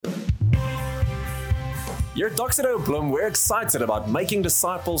Here at Doxa Bloem, we're excited about making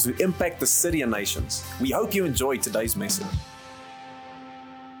disciples who impact the city and nations. We hope you enjoy today's message.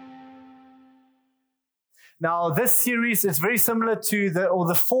 Now, this series is very similar to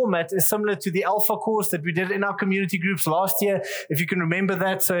the format is similar to the Alpha course that we did in our community groups last year, if you can remember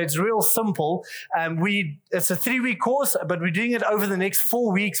that. So it's real simple. It's a 3-week course, but we're doing it over the next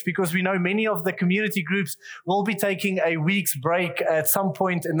 4 weeks because we know many of the community groups will be taking a week's break at some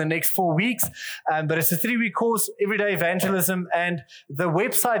point in the next 4 weeks. But it's a 3-week course, everyday evangelism, and the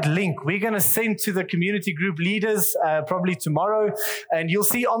website link we're going to send to the community group leaders probably tomorrow. And you'll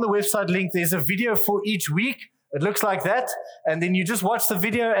see on the website link, there's a video for each week. It looks like that, and then you just watch the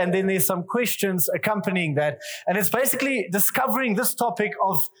video, and then there's some questions accompanying that. And it's basically discovering this topic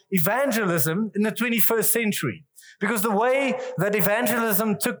of evangelism in the 21st century. Because the way that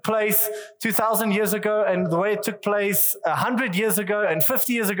evangelism took place 2,000 years ago and the way it took place 100 years ago and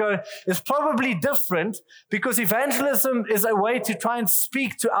 50 years ago is probably different, because evangelism is a way to try and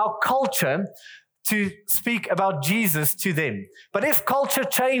speak to our culture, to speak about Jesus to them. But if culture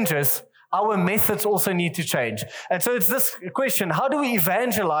changes, our methods also need to change. And so it's this question: how do we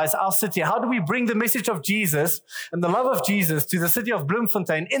evangelize our city? How do we bring the message of Jesus and the love of Jesus to the city of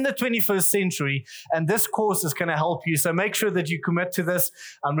Bloemfontein in the 21st century? And this course is going to help you. So make sure that you commit to this.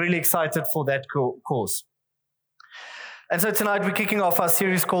 I'm really excited for that course. And so tonight we're kicking off our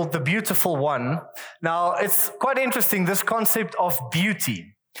series called The Beautiful One. Now, it's quite interesting, this concept of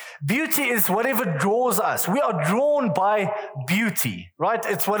beauty. Beauty is whatever draws us. We are drawn by beauty, right?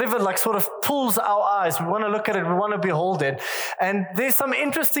 It's whatever sort of pulls our eyes. We want to look at it. We want to behold it. And there's some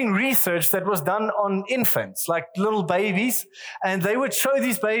interesting research that was done on infants, like little babies. And they would show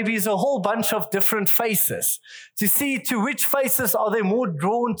these babies a whole bunch of different faces to see to which faces are they more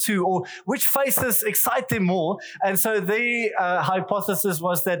drawn to, or which faces excite them more. And so the hypothesis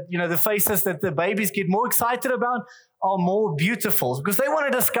was that, the faces that the babies get more excited about are more beautiful, because they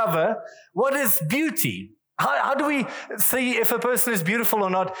want to discover what is beauty. How do we see if a person is beautiful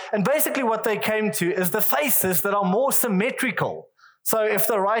or not? And basically what they came to is the faces that are more symmetrical. So if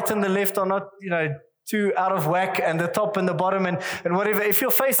the right and the left are not, too out of whack, and the top and the bottom and whatever, if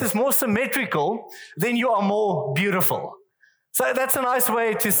your face is more symmetrical, then you are more beautiful. So that's a nice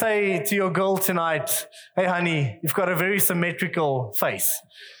way to say to your girl tonight, hey honey, you've got a very symmetrical face.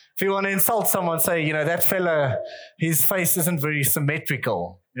 If you want to insult someone, say, that fella, his face isn't very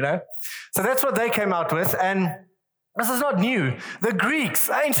symmetrical, So that's what they came out with. And this is not new. The Greeks,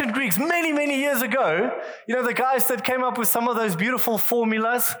 ancient Greeks, many, many years ago, the guys that came up with some of those beautiful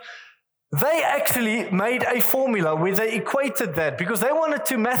formulas, they actually made a formula where they equated that because they wanted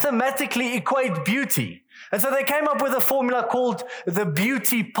to mathematically equate beauty. And so they came up with a formula called the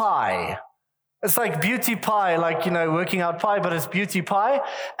beauty pie. It's like beauty pie, working out pie, but it's beauty pie.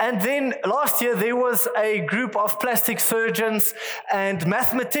 And then last year, there was a group of plastic surgeons and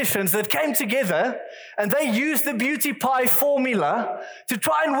mathematicians that came together, and they used the beauty pie formula to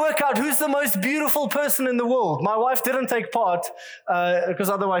try and work out who's the most beautiful person in the world. My wife didn't take part, because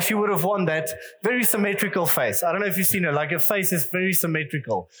otherwise she would have won that. Very symmetrical face. I don't know if you've seen her. Her face is very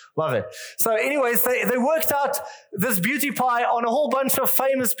symmetrical. Love it. So anyways, they worked out this beauty pie on a whole bunch of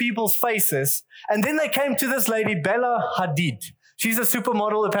famous people's faces. And then they came to this lady, Bella Hadid. She's a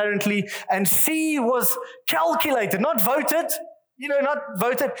supermodel, apparently, and she was calculated, not voted,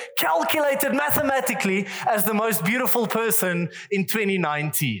 calculated mathematically as the most beautiful person in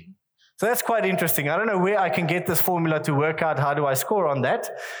 2019. So that's quite interesting. I don't know where I can get this formula to work out. How do I score on that?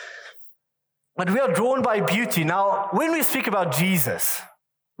 But we are drawn by beauty. Now, when we speak about Jesus,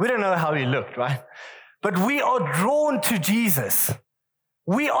 we don't know how he looked, right? But we are drawn to Jesus.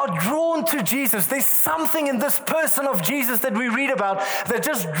 We are drawn to Jesus. There's something in this person of Jesus that we read about that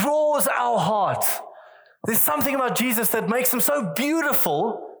just draws our heart. There's something about Jesus that makes him so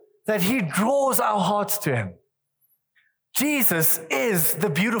beautiful that he draws our hearts to him. Jesus is the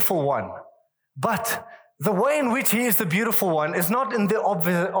beautiful one. But the way in which he is the beautiful one is not in the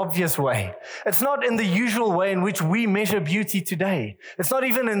obvious way. It's not in the usual way in which we measure beauty today. It's not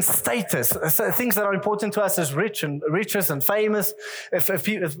even in status. So things that are important to us as riches and famous.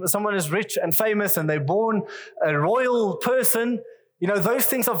 If someone is rich and famous and they're born a royal person, those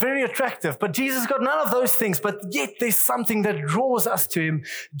things are very attractive. But Jesus got none of those things. But yet there's something that draws us to him.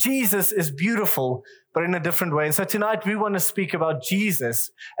 Jesus is beautiful, but in a different way. And so tonight we want to speak about Jesus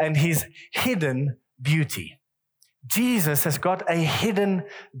and his hidden beauty. Jesus has got a hidden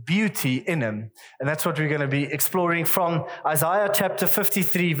beauty in him. And that's what we're going to be exploring from Isaiah chapter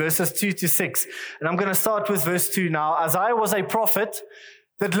 53, verses 2 to 6. And I'm going to start with verse 2 now. Isaiah was a prophet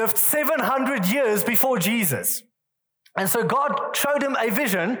that lived 700 years before Jesus. And so God showed him a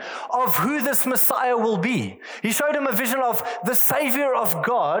vision of who this Messiah will be. He showed him a vision of the Savior of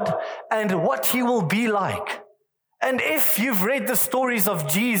God and what he will be like. And if you've read the stories of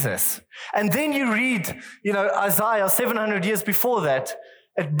Jesus, and then you read, Isaiah 700 years before that,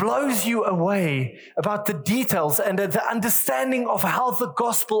 it blows you away about the details and the understanding of how the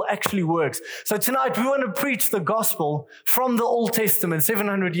gospel actually works. So tonight we want to preach the gospel from the Old Testament,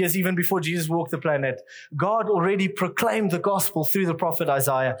 700 years even before Jesus walked the planet. God already proclaimed the gospel through the prophet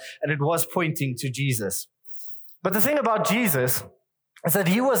Isaiah, and it was pointing to Jesus. But the thing about Jesus is that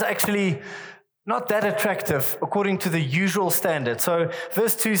he was actually not that attractive according to the usual standard. So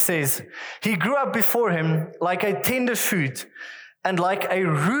verse 2 says, he grew up before him like a tender shoot, and like a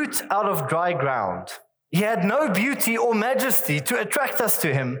root out of dry ground. He had no beauty or majesty to attract us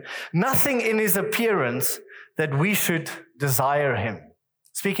to him, nothing in his appearance that we should desire him.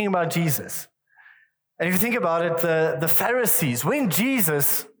 Speaking about Jesus. And if you think about it, the Pharisees, when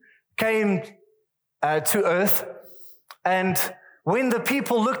Jesus came to earth, and when the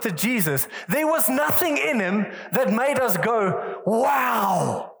people looked at Jesus, there was nothing in him that made us go,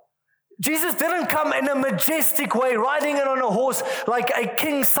 wow. Jesus didn't come in a majestic way, riding in on a horse like a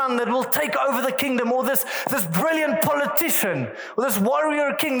king's son that will take over the kingdom, or this brilliant politician, or this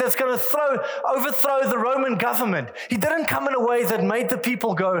warrior king that's going to overthrow the Roman government. He didn't come in a way that made the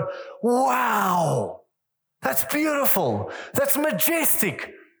people go, wow, that's beautiful, that's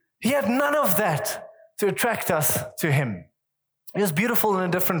majestic. He had none of that to attract us to him. He was beautiful in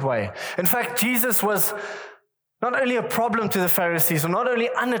a different way. In fact, Jesus was not only a problem to the Pharisees, or not only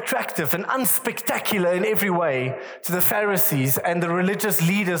unattractive and unspectacular in every way to the Pharisees and the religious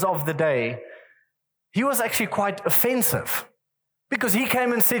leaders of the day, he was actually quite offensive. Because he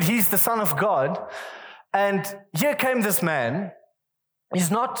came and said he's the Son of God, and here came this man.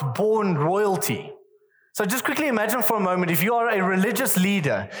 He's not born royalty. So just quickly imagine for a moment, if you are a religious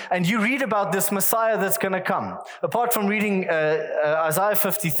leader and you read about this Messiah that's going to come, apart from reading Isaiah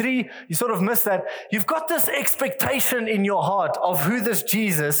 53, you sort of miss that. You've got this expectation in your heart of who this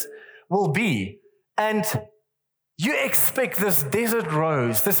Jesus will be. And you expect this desert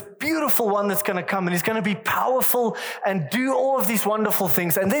rose, this beautiful one that's going to come, and he's going to be powerful and do all of these wonderful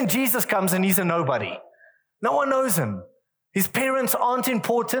things. And then Jesus comes and he's a nobody. No one knows him. His parents aren't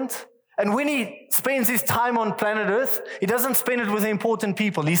important. And when he spends his time on planet Earth, he doesn't spend it with important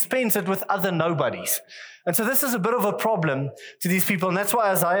people. He spends it with other nobodies. And so this is a bit of a problem to these people. And that's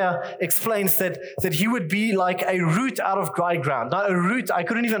why Isaiah explains that he would be like a root out of dry ground. Now, a root, I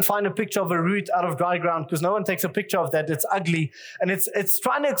couldn't even find a picture of a root out of dry ground because no one takes a picture of that. It's ugly. And it's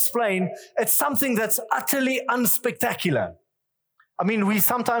trying to explain it's something that's utterly unspectacular. I mean, we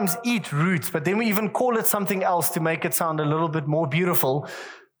sometimes eat roots, but then we even call it something else to make it sound a little bit more beautiful.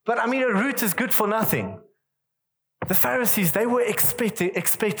 But I mean, a root is good for nothing. The Pharisees, they were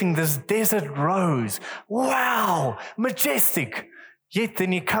expecting this desert rose. Wow, majestic. Yet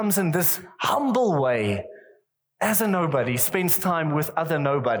then he comes in this humble way as a nobody, spends time with other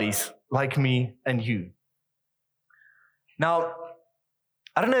nobodies like me and you. Now,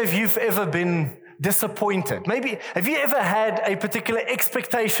 I don't know if you've ever been disappointed. Maybe, have you ever had a particular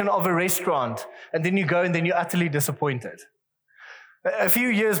expectation of a restaurant and then you go and then you're utterly disappointed? A few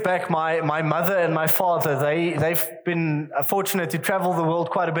years back, my mother and my father, they've been fortunate to travel the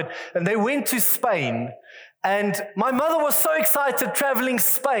world quite a bit, and they went to Spain. And my mother was so excited traveling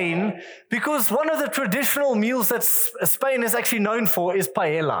Spain because one of the traditional meals that Spain is actually known for is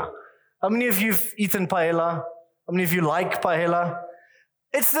paella. How many of you have eaten paella? How many of you like paella?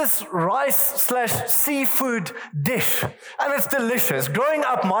 It's this rice/seafood dish, and it's delicious. Growing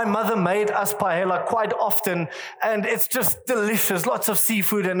up, my mother made us paella quite often, and it's just delicious. Lots of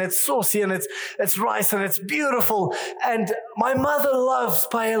seafood, and it's saucy, and it's rice, and it's beautiful. And my mother loves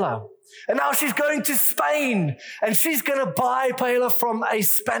paella. And now she's going to Spain, and she's going to buy paella from a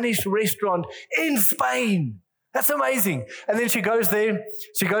Spanish restaurant in Spain. That's amazing. And then she goes there.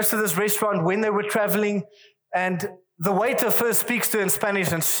 She goes to this restaurant when they were traveling, and the waiter first speaks to her in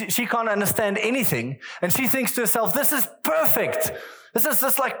Spanish, and she can't understand anything. And she thinks to herself, this is perfect. This is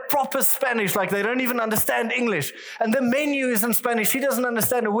just like proper Spanish, like they don't even understand English. And the menu is in Spanish. She doesn't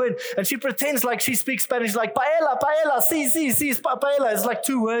understand a word. And she pretends like she speaks Spanish, like paella, sí, paella. It's like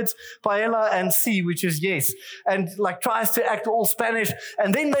two words, paella and sí, which is yes. And like tries to act all Spanish.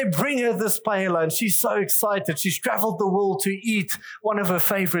 And then they bring her this paella, and she's so excited. She's traveled the world to eat one of her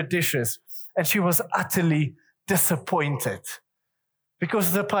favorite dishes. And she was utterly disappointed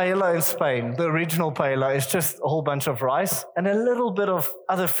because the paella in Spain, the original paella, is just a whole bunch of rice and a little bit of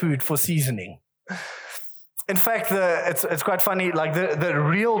other food for seasoning. In fact, it's quite funny, like the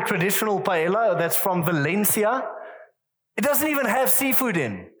real traditional paella that's from Valencia, It doesn't even have seafood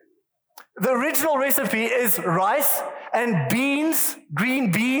in. The original recipe is rice and beans,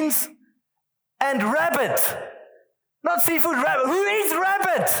 green beans, and rabbit. Not seafood, rabbit. Who eats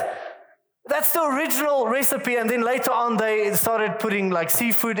rabbit? That's the original recipe, and then later on they started putting like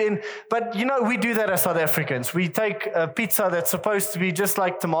seafood in. But we do that as South Africans. We take a pizza that's supposed to be just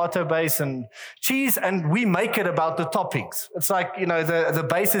like tomato base and cheese, and we make it about the toppings. It's like, the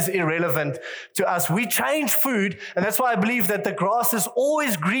base is irrelevant to us. We change food, and that's why I believe that the grass is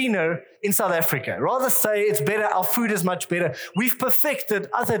always greener in South Africa. Rather say it's better, our food is much better. We've perfected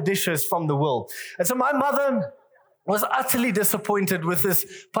other dishes from the world. And so my mother was utterly disappointed with this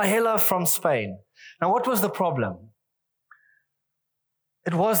paella from Spain. Now, what was the problem?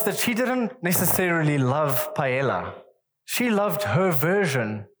 It was that she didn't necessarily love paella. She loved her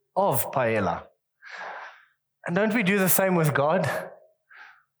version of paella. And don't we do the same with God?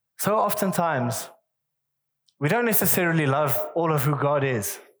 So oftentimes, we don't necessarily love all of who God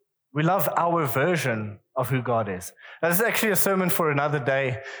is. We love our version of who God is. Now, this is actually a sermon for another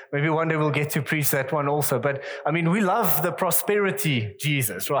day. Maybe one day we'll get to preach that one also. But we love the prosperity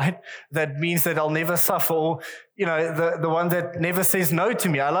Jesus, right? That means that I'll never suffer. Or, the one that never says no to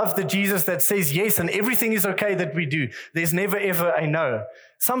me. I love the Jesus that says yes and everything is okay that we do. There's never ever a no.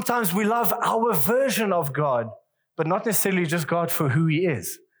 Sometimes we love our version of God, but not necessarily just God for who he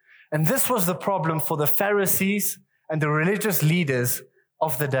is. And this was the problem for the Pharisees and the religious leaders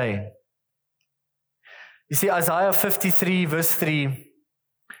of the day. You see, Isaiah 53 verse 3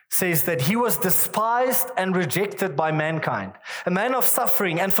 says that he was despised and rejected by mankind, a man of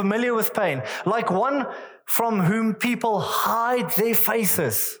suffering and familiar with pain, like one from whom people hide their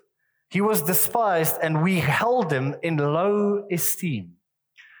faces. He was despised and we held him in low esteem.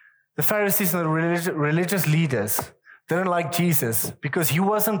 The Pharisees and the religious leaders didn't like Jesus because he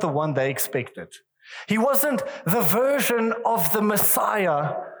wasn't the one they expected. He wasn't the version of the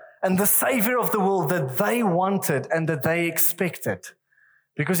Messiah and the Savior of the world that they wanted and that they expected.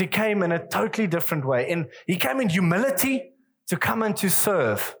 Because he came in a totally different way. He came in humility to come and to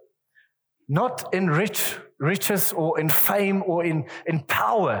serve. Not in riches or in fame or in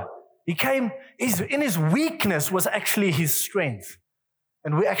power. He came, in his weakness was actually his strength.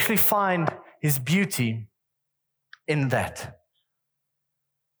 And we actually find his beauty in that.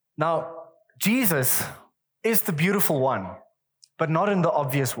 Now, Jesus is the beautiful one, but not in the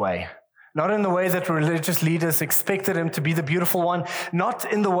obvious way. Not in the way that religious leaders expected him to be the beautiful one.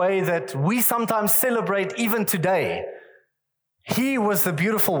 Not in the way that we sometimes celebrate even today. He was the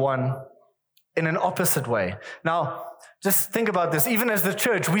beautiful one in an opposite way. Now, just think about this. Even as the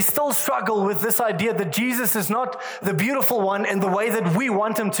church, we still struggle with this idea that Jesus is not the beautiful one in the way that we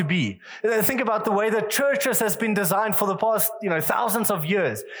want him to be. Think about the way that churches has been designed for the past, thousands of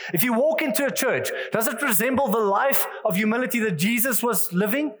years. If you walk into a church, does it resemble the life of humility that Jesus was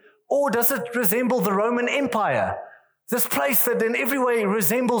living? Or does it resemble the Roman Empire? This place that in every way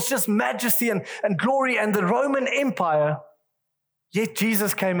resembles just majesty and glory and the Roman Empire. Yet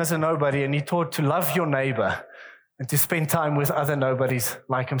Jesus came as a nobody and he taught to love your neighbor and to spend time with other nobodies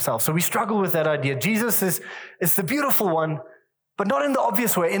like himself. So we struggle with that idea. Jesus is the beautiful one, but not in the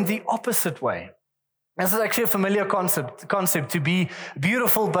obvious way, in the opposite way. This is actually a familiar concept to be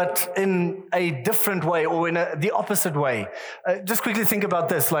beautiful, but in a different way or in the opposite way. Just quickly think about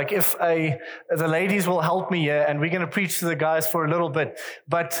this. Like if the ladies will help me here, and we're going to preach to the guys for a little bit,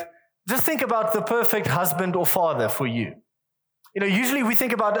 but just think about the perfect husband or father for you. Usually we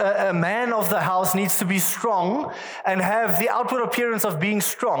think about a man of the house needs to be strong and have the outward appearance of being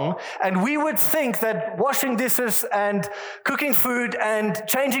strong. And we would think that washing dishes and cooking food and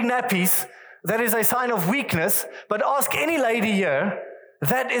changing nappies, that is a sign of weakness. But ask any lady here,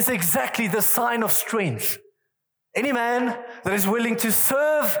 that is exactly the sign of strength. Any man that is willing to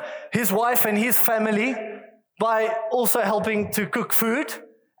serve his wife and his family by also helping to cook food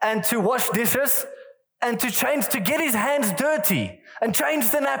and to wash dishes and to get his hands dirty and change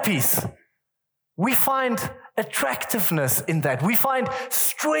the nappies. We find attractiveness in that. We find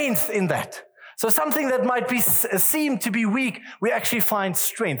strength in that. So something that might seem to be weak, we actually find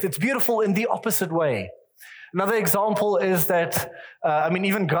strength. It's beautiful in the opposite way. Another example is that,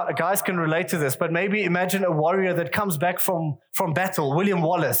 even guys can relate to this, but maybe imagine a warrior that comes back from battle, William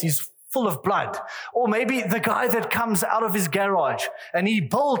Wallace. He's full of blood. Or maybe the guy that comes out of his garage and he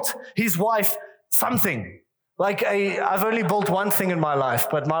built his wife something. I've only built one thing in my life,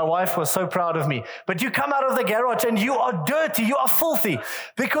 but my wife was so proud of me. But you come out of the garage and you are dirty, you are filthy,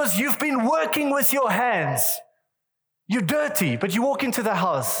 because you've been working with your hands. You're dirty, but you walk into the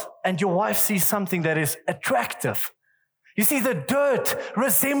house and your wife sees something that is attractive. You see, the dirt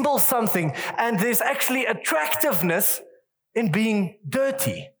resembles something, and there's actually attractiveness in being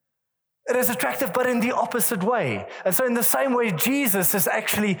dirty. It is attractive, but in the opposite way. And so in the same way, Jesus is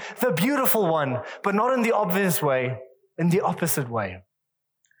actually the beautiful one, but not in the obvious way, in the opposite way.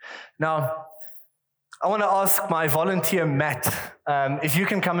 Now, I want to ask my volunteer, Matt, if you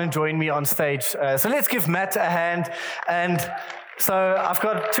can come and join me on stage. So let's give Matt a hand. And so I've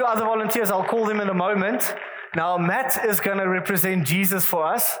got 2 other volunteers. I'll call them in a moment. Now, Matt is going to represent Jesus for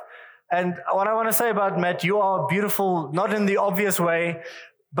us. And what I want to say about Matt, you are beautiful, not in the obvious way,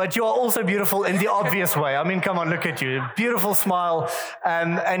 but you are also beautiful in the obvious way. I mean, come on, look at you. Beautiful smile.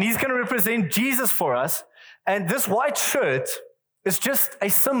 And he's going to represent Jesus for us. And this white shirt is just a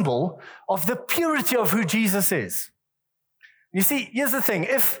symbol of the purity of who Jesus is. You see, here's the thing.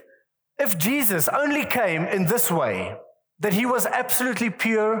 If Jesus only came in this way, that he was absolutely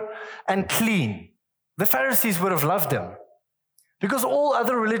pure and clean, the Pharisees would have loved him. Because all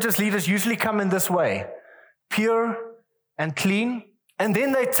other religious leaders usually come in this way, pure and clean. And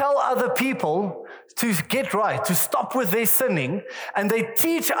then they tell other people to get right, to stop with their sinning, and they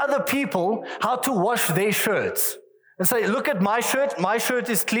teach other people how to wash their shirts. And say, look at my shirt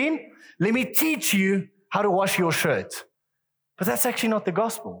is clean, let me teach you how to wash your shirt. But that's actually not the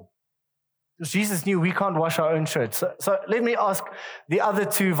gospel. Because Jesus knew we can't wash our own shirts. So let me ask the other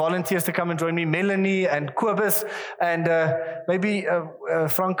 2 volunteers to come and join me, Melanie and Kobus, and maybe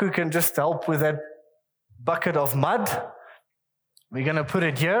Franco can just help with that bucket of mud. We're going to put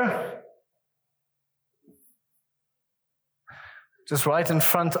it here, just right in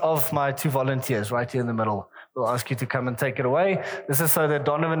front of my 2 volunteers, right here in the middle. We'll ask you to come and take it away. This is so that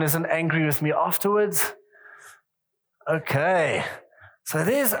Donovan isn't angry with me afterwards. Okay, so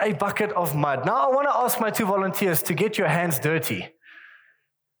there's a bucket of mud. Now I want to ask my 2 volunteers to get your hands dirty.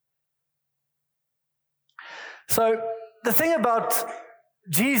 So the thing about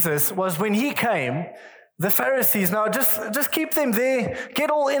Jesus was when he came, the Pharisees, now just keep them there,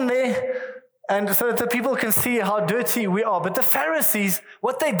 get all in there, and so that the people can see how dirty we are. But the Pharisees,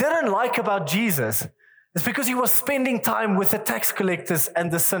 what they didn't like about Jesus is because he was spending time with the tax collectors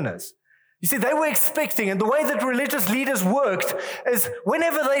and the sinners. You see, they were expecting, and the way that religious leaders worked is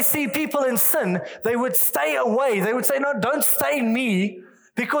whenever they see people in sin, they would stay away. They would say, no, don't stain me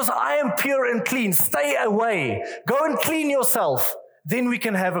because I am pure and clean. Stay away. Go and clean yourself. Then we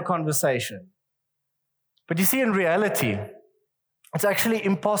can have a conversation. But you see, in reality, it's actually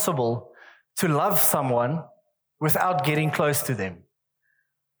impossible to love someone without getting close to them.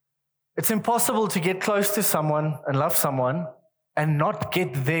 It's impossible to get close to someone and love someone and not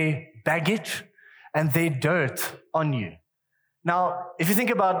get their baggage and their dirt on you. Now, if you think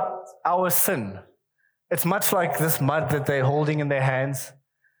about our sin, it's much like this mud that they're holding in their hands.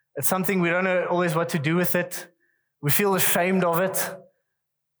 It's something we don't know always what to do with it. We feel ashamed of it.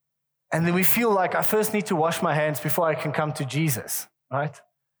 And then we feel like I first need to wash my hands before I can come to Jesus, right?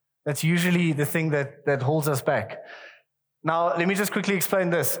 That's usually the thing that holds us back. Now, let me just quickly explain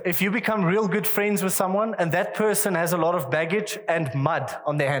this. If you become real good friends with someone and that person has a lot of baggage and mud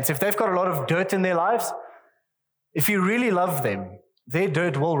on their hands, if they've got a lot of dirt in their lives, if you really love them, their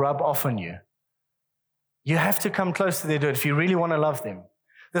dirt will rub off on you. You have to come close to their dirt if you really want to love them.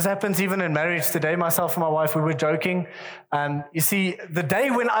 This happens even in marriage today. Myself and my wife, we were joking. You see, the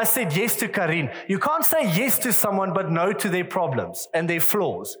day when I said yes to Karin, you can't say yes to someone but no to their problems and their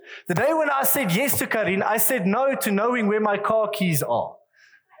flaws. The day when I said yes to Karin, I said no to knowing where my car keys are.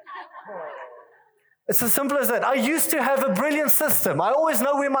 It's as simple as that. I used to have a brilliant system. I always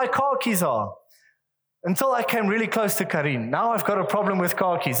know where my car keys are. Until I came really close to Karin. Now I've got a problem with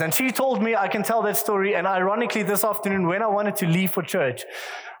car keys. And she told me I can tell that story. And ironically, this afternoon, when I wanted to leave for church,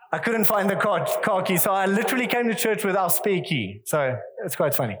 I couldn't find the car key. So I literally came to church with our spare key. So it's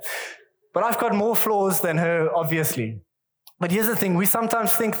quite funny. But I've got more flaws than her, obviously. But here's the thing. We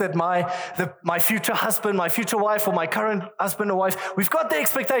sometimes think that my future husband, my future wife, or my current husband or wife, we've got the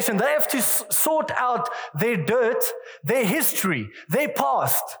expectation they have to sort out their dirt, their history, their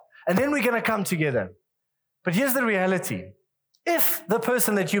past. And then we're going to come together. But here's the reality. If the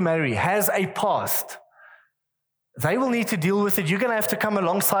person that you marry has a past, they will need to deal with it. You're going to have to come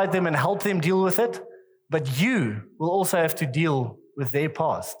alongside them and help them deal with it. But you will also have to deal with their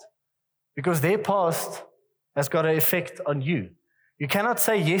past. Because their past has got an effect on you. You cannot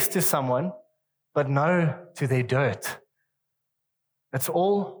say yes to someone, but no to their dirt. It's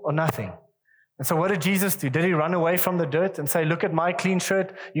all or nothing. And so what did Jesus do? Did he run away from the dirt and say, look at my clean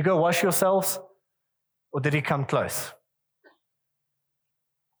shirt, you go wash yourselves? Or did he come close?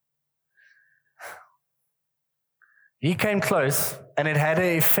 He came close, and it had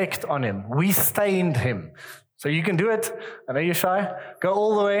an effect on him. We stained him. So you can do it. I know you're shy. Go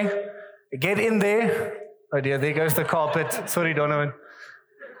all the way. Get in there. Oh dear, there goes the carpet. Sorry, Donovan.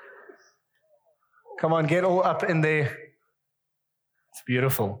 Come on, get all up in there. It's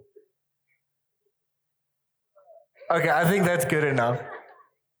beautiful. Okay, I think that's good enough.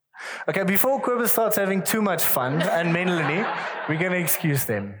 Okay, before Kobus starts having too much fun, and Melanie, we're going to excuse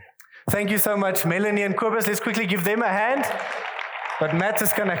them. Thank you so much, Melanie and Kobus. Let's quickly give them a hand. But Matt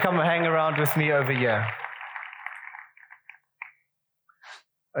is going to come hang around with me over here.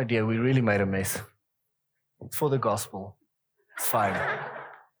 Oh dear, we really made a mess. It's for the gospel. It's fine.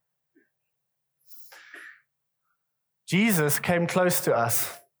 Jesus came close to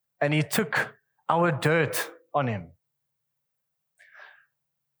us, and he took our dirt on him.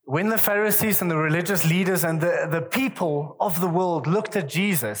 When the Pharisees and the religious leaders and the people of the world looked at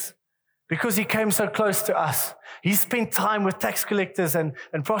Jesus, because he came so close to us, he spent time with tax collectors and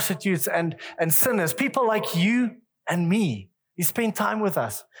prostitutes and sinners, people like you and me. He spent time with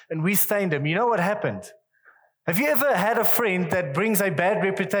us, and we stained him. You know what happened? Have you ever had a friend that brings a bad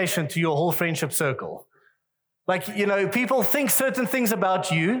reputation to your whole friendship circle? Like, people think certain things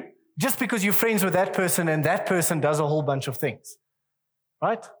about you just because you're friends with that person, and that person does a whole bunch of things.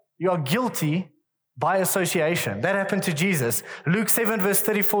 Right? You are guilty by association. That happened to Jesus. Luke 7 verse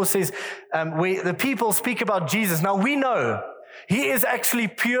 34 says, where the people speak about Jesus. Now we know he is actually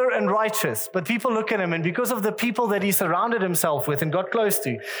pure and righteous, but people look at him, and because of the people that he surrounded himself with and got close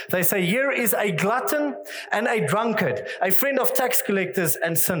to, they say, here is a glutton and a drunkard, a friend of tax collectors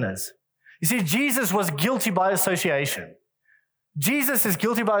and sinners. You see, Jesus was guilty by association. Jesus is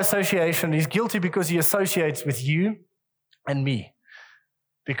guilty by association. He's guilty because he associates with you and me,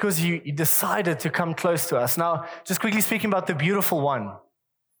 because he decided to come close to us. Now, just quickly speaking about the beautiful one,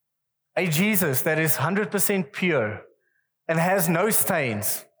 a Jesus that is 100% pure and has no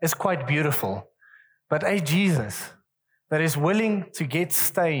stains is quite beautiful. But a Jesus that is willing to get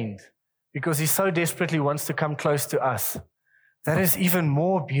stained because he so desperately wants to come close to us, that is even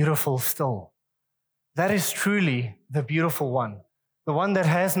more beautiful still. That is truly the beautiful one. The one that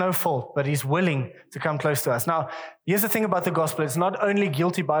has no fault, but he's willing to come close to us. Now, here's the thing about the gospel. It's not only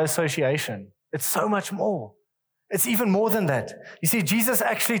guilty by association. It's so much more. It's even more than that. You see, Jesus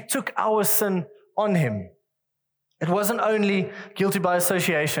actually took our sin on him. It wasn't only guilty by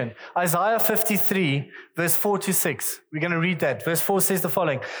association. Isaiah 53, verse 4 to 6. We're going to read that. Verse 4 says the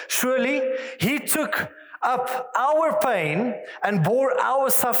following. Surely he took up our pain and bore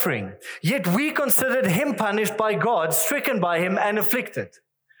our suffering, yet we considered him punished by God, stricken by him and afflicted.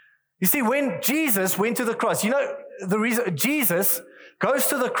 You see, when Jesus went to the cross, the reason Jesus goes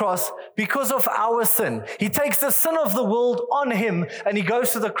to the cross because of our sin. He takes the sin of the world on him and he goes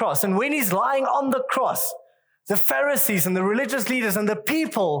to the cross. And when he's lying on the cross, the Pharisees and the religious leaders and the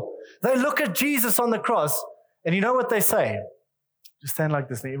people, they look at Jesus on the cross, and you know what they say? Just stand like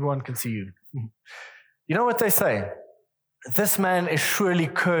this and everyone can see you. You know what they say? This man is surely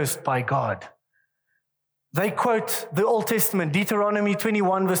cursed by God. They quote the Old Testament, Deuteronomy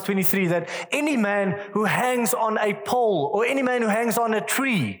 21 verse 23, that any man who hangs on a pole or any man who hangs on a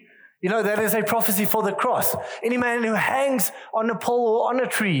tree, that is a prophecy for the cross. Any man who hangs on a pole or on a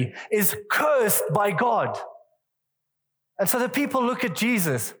tree is cursed by God. And so the people look at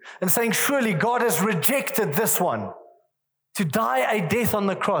Jesus and saying, surely God has rejected this one. To die a death on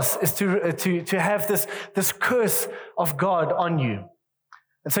the cross is to have this curse of God on you.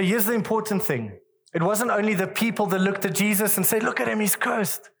 And so here's the important thing. It wasn't only the people that looked at Jesus and said, look at him, he's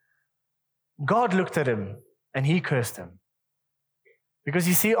cursed. God looked at him and he cursed him. Because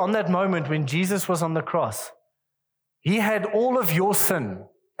you see, on that moment when Jesus was on the cross, he had all of your sin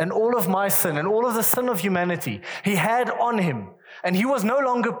and all of my sin and all of the sin of humanity. He had on him, and he was no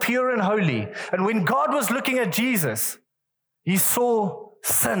longer pure and holy. And when God was looking at Jesus, he saw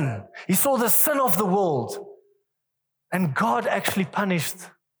sin. He saw the sin of the world. And God actually punished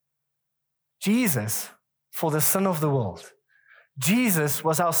Jesus for the sin of the world. Jesus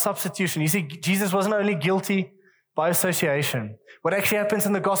was our substitution. You see, Jesus wasn't only guilty by association. What actually happens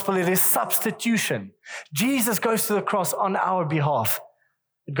in the gospel, it is substitution. Jesus goes to the cross on our behalf.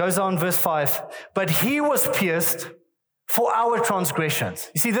 It goes on, verse 5. But he was pierced for our transgressions.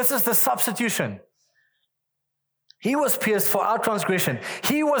 You see, this is the substitution. He was pierced for our transgression.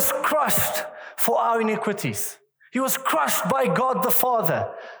 He was crushed for our iniquities. He was crushed by God the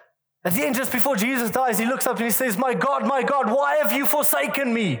Father. At the end, just before Jesus dies, he looks up and he says, my God, why have you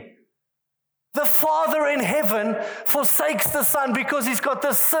forsaken me? The Father in heaven forsakes the Son because he's got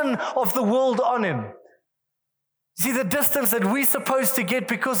the sin of the world on him. See, the distance that we're supposed to get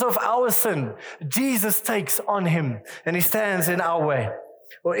because of our sin, Jesus takes on him and he stands in our way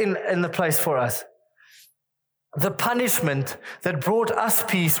or in the place for us. The punishment that brought us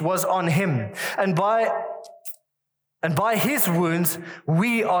peace was on him, and by And by his wounds,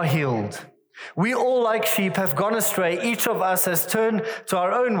 we are healed. We all like sheep have gone astray. Each of us has turned to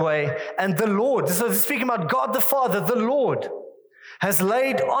our own way. And the Lord, so speaking about God the Father, the Lord has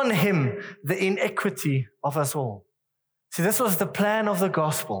laid on him the iniquity of us all. See, this was the plan of the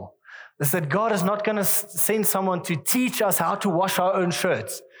gospel, is that God is not going to send someone to teach us how to wash our own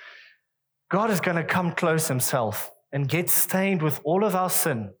shirts. God is going to come close himself and get stained with all of our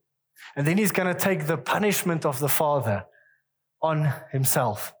sin. And then he's going to take the punishment of the Father on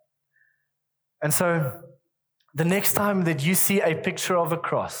himself. And so the next time that you see a picture of a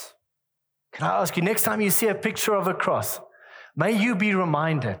cross, can I ask you, next time you see a picture of a cross, may you be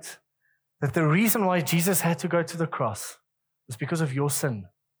reminded that the reason why Jesus had to go to the cross was because of your sin.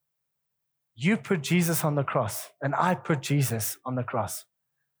 You put Jesus on the cross, and I put Jesus on the cross.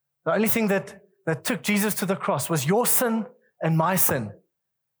 The only thing that took Jesus to the cross was your sin and my sin.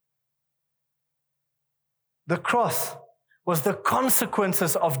 The cross was the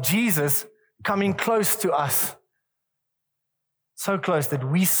consequences of Jesus coming close to us. So close that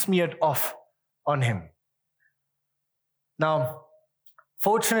we smeared off on him. Now,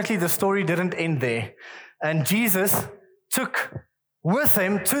 fortunately, the story didn't end there. And Jesus took with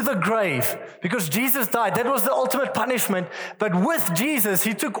him to the grave, because Jesus died. That was the ultimate punishment. But with Jesus,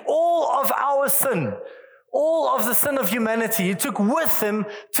 he took all of our sin, all of the sin of humanity. He took with him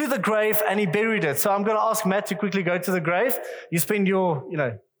to the grave and he buried it. So I'm going to ask Matt to quickly go to the grave. You spend your,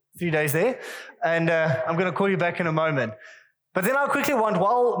 3 days there. And I'm going to call you back in a moment. But then I quickly want,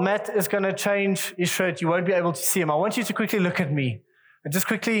 while Matt is going to change his shirt, you won't be able to see him. I want you to quickly look at me and just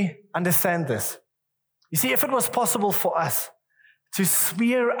quickly understand this. You see, if it was possible for us to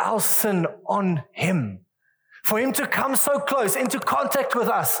smear our sin on him, for him to come so close into contact with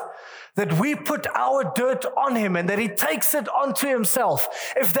us, that we put our dirt on him and that he takes it onto himself.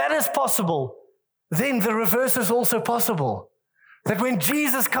 If that is possible, then the reverse is also possible. That when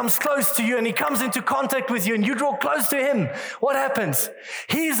Jesus comes close to you and he comes into contact with you and you draw close to him, what happens?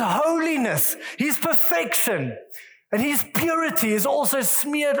 His holiness, his perfection, and his purity is also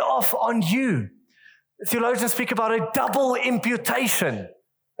smeared off on you. Theologians speak about a double imputation.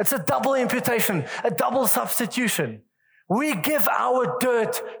 It's a double imputation, a double substitution. We give our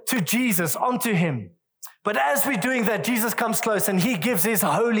dirt to Jesus, onto him. But as we're doing that, Jesus comes close and he gives his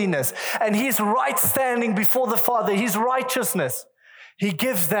holiness and his right standing before the Father, his righteousness. He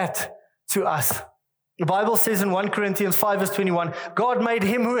gives that to us. The Bible says in 1 Corinthians 5 verse 21, God made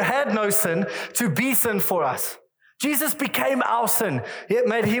him who had no sin to be sin for us. Jesus became our sin. He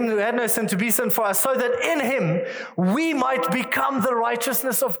made him who had no sin to be sin for us, so that in him we might become the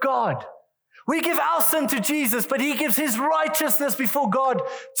righteousness of God. We give our sin to Jesus, but he gives his righteousness before God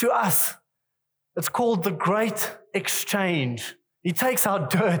to us. It's called the great exchange. He takes our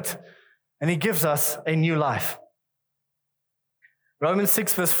dirt and he gives us a new life. Romans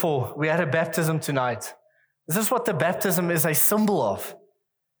 6 verse 4, we had a baptism tonight. This is what the baptism is a symbol of.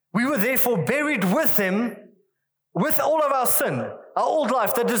 We were therefore buried with him, with all of our sin, our old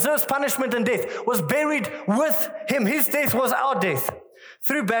life that deserves punishment and death, was buried with him. His death was our death.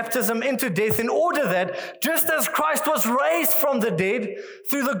 Through baptism into death, in order that, just as Christ was raised from the dead,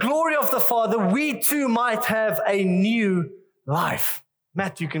 through the glory of the Father, we too might have a new life.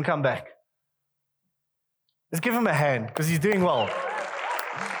 Matt, you can come back. Let's give him a hand, because he's doing well.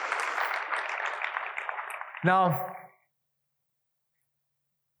 Now,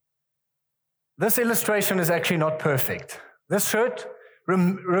 this illustration is actually not perfect. This shirt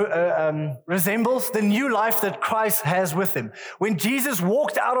resembles the new life that Christ has with him. When Jesus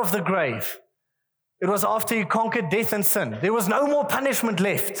walked out of the grave, it was after he conquered death and sin. There was no more punishment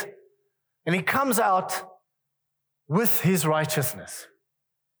left. And he comes out with his righteousness.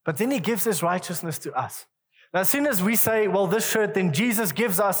 But then he gives his righteousness to us. Now, as soon as we say, well, this shirt, then Jesus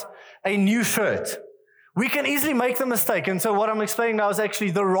gives us a new shirt. We can easily make the mistake. And so what I'm explaining now is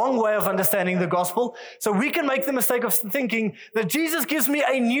actually the wrong way of understanding the gospel. So we can make the mistake of thinking that Jesus gives me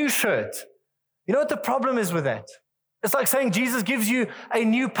a new shirt. You know what the problem is with that? It's like saying Jesus gives you a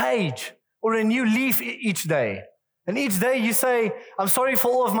new page or a new leaf each day. And each day you say, I'm sorry for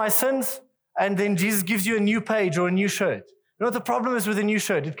all of my sins. And then Jesus gives you a new page or a new shirt. You know what the problem is with a new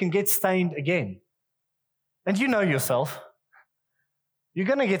shirt? It can get stained again. And you know yourself. You're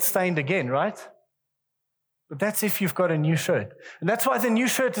going to get stained again, right? But that's if you've got a new shirt. And that's why the new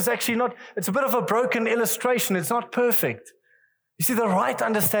shirt is actually not, it's a bit of a broken illustration. It's not perfect. You see, the right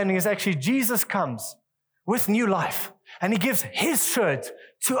understanding is actually Jesus comes with new life. And he gives his shirt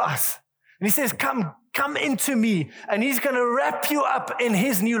to us. And he says, come into me. And he's going to wrap you up in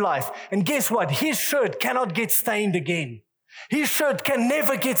his new life. And guess what? His shirt cannot get stained again. His shirt can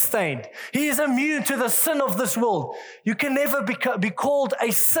never get stained. He is immune to the sin of this world. You can never be called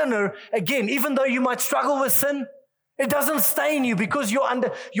a sinner again. Even though you might struggle with sin, it doesn't stain you because you're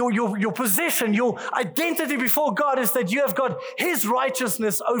under your position, your identity before God is that you have got His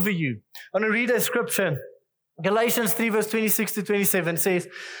righteousness over you. I'm going to read a scripture. Galatians 3 verse 26 to 27 says,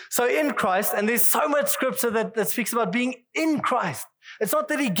 so in Christ, and there's so much scripture that speaks about being in Christ. It's not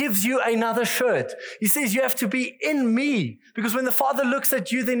that He gives you another shirt. He says you have to be in me, because when the Father looks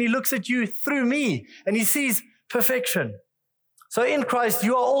at you, then He looks at you through me and He sees perfection. So in Christ,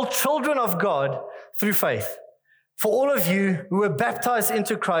 you are all children of God through faith. For all of you who were baptized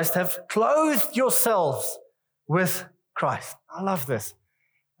into Christ have clothed yourselves with Christ. I love this.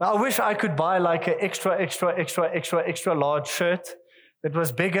 Now, I wish I could buy like an extra large shirt that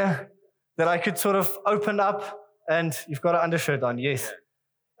was bigger, that I could sort of open up, and you've got an undershirt on, yes.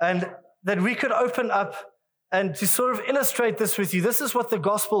 And that we could open up, and to sort of illustrate this with you, this is what the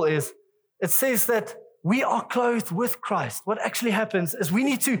gospel is. It says that we are clothed with Christ. What actually happens is we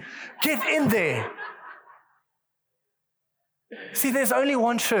need to get in there. See, there's only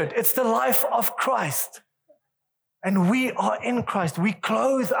one shirt. It's the life of Christ. And we are in Christ. We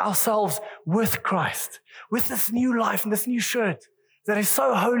clothe ourselves with Christ, with this new life and this new shirt that is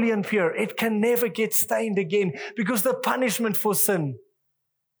so holy and pure. It can never get stained again because the punishment for sin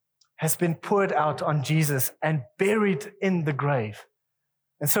has been poured out on Jesus and buried in the grave.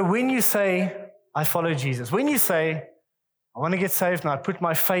 And so when you say, I follow Jesus, when you say, I want to get saved and I put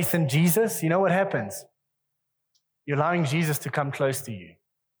my faith in Jesus, you know what happens? You're allowing Jesus to come close to you.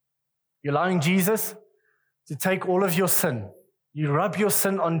 You're allowing Jesus to take all of your sin. You rub your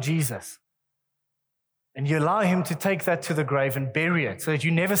sin on Jesus. And you allow Him to take that to the grave and bury it so that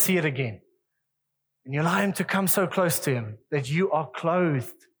you never see it again. And you allow Him to come so close to Him that you are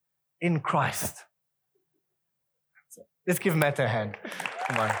clothed in Christ. Let's give Matt a hand.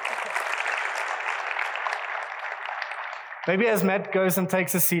 Come on. Maybe as Matt goes and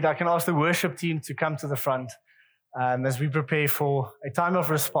takes a seat, I can ask the worship team to come to the front as we prepare for a time of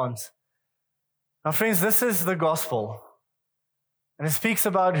response. Now, friends, this is the gospel, and it speaks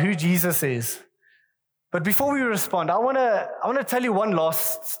about who Jesus is. But before we respond, I want to tell you one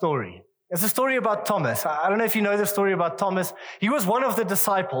last story. It's a story about Thomas. I don't know if you know the story about Thomas. He was one of the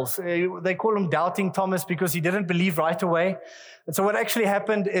disciples. They call him Doubting Thomas because he didn't believe right away. And so what actually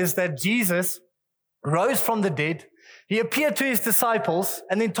happened is that Jesus rose from the dead. He appeared to His disciples,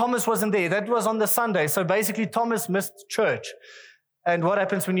 and then Thomas wasn't there. That was on the Sunday. So basically, Thomas missed church. And what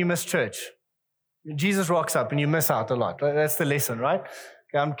happens when you miss church? Jesus rocks up and you miss out a lot. That's the lesson, right?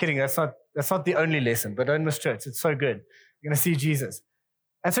 Okay, I'm kidding. That's not the only lesson, but don't miss church. It's so good. You're going to see Jesus.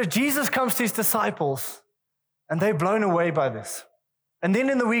 And so Jesus comes to His disciples, and they're blown away by this. And then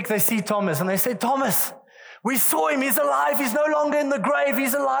in the week, they see Thomas, and they say, Thomas, we saw Him. He's alive. He's no longer in the grave.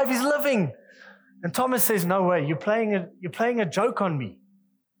 He's alive. He's living. And Thomas says, no way. You're playing a joke on me.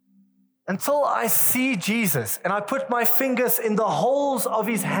 Until I see Jesus, and I put my fingers in the holes of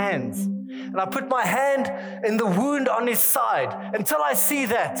His hands, and I put my hand in the wound on His side, until I see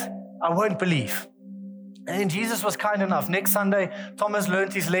that, I won't believe. And then Jesus was kind enough. Next Sunday, Thomas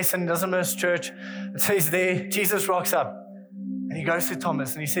learned his lesson. He doesn't miss church. It says there, Jesus rocks up, and He goes to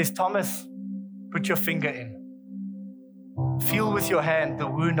Thomas, and He says, Thomas, put your finger in. Feel with your hand the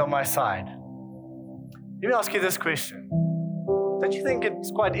wound on my side. Let me ask you this question. Don't you think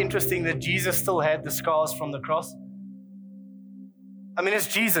it's quite interesting that Jesus still had the scars from the cross? I mean,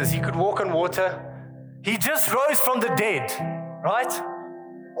 it's Jesus. He could walk on water. He just rose from the dead, right?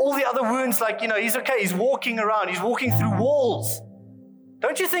 All the other wounds, he's okay. He's walking around. He's walking through walls.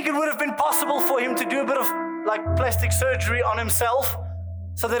 Don't you think it would have been possible for Him to do a bit of plastic surgery on Himself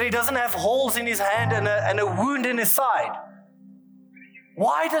so that He doesn't have holes in His hand and a wound in His side?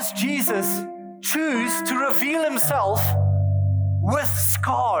 Why does Jesus choose to reveal Himself with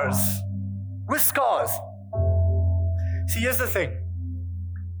scars? With scars. See, here's the thing.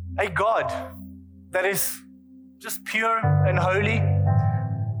 A God that is just pure and holy,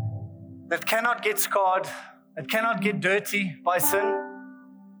 that cannot get scarred, that cannot get dirty by sin,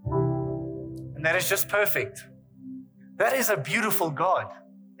 and that is just perfect. That is a beautiful God.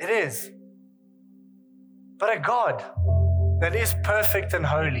 It is. But a God that is perfect and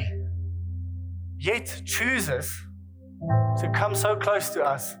holy, yet chooses to come so close to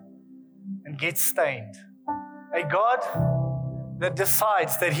us and get stained. A God that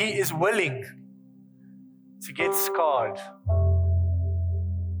decides that He is willing to get scarred.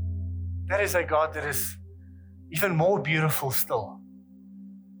 That is a God that is even more beautiful still.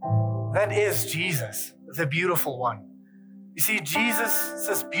 That is Jesus, the beautiful one. You see,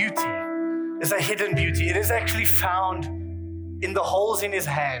 Jesus' beauty is a hidden beauty. It is actually found in the holes in his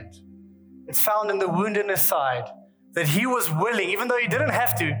hand. It's found in the wound in his side that he was willing, even though he didn't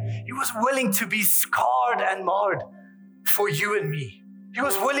have to, he was willing to be scarred and marred for you and me. He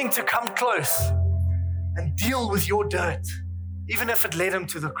was willing to come close and deal with your dirt, even if it led him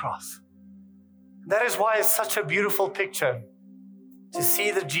to the cross. That is why it's such a beautiful picture to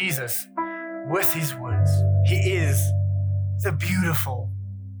see that Jesus, with his wounds, he is the beautiful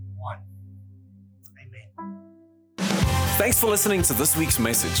one. Amen. Thanks for listening to this week's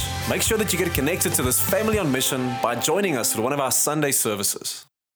message. Make sure that you get connected to this family on mission by joining us at one of our Sunday services.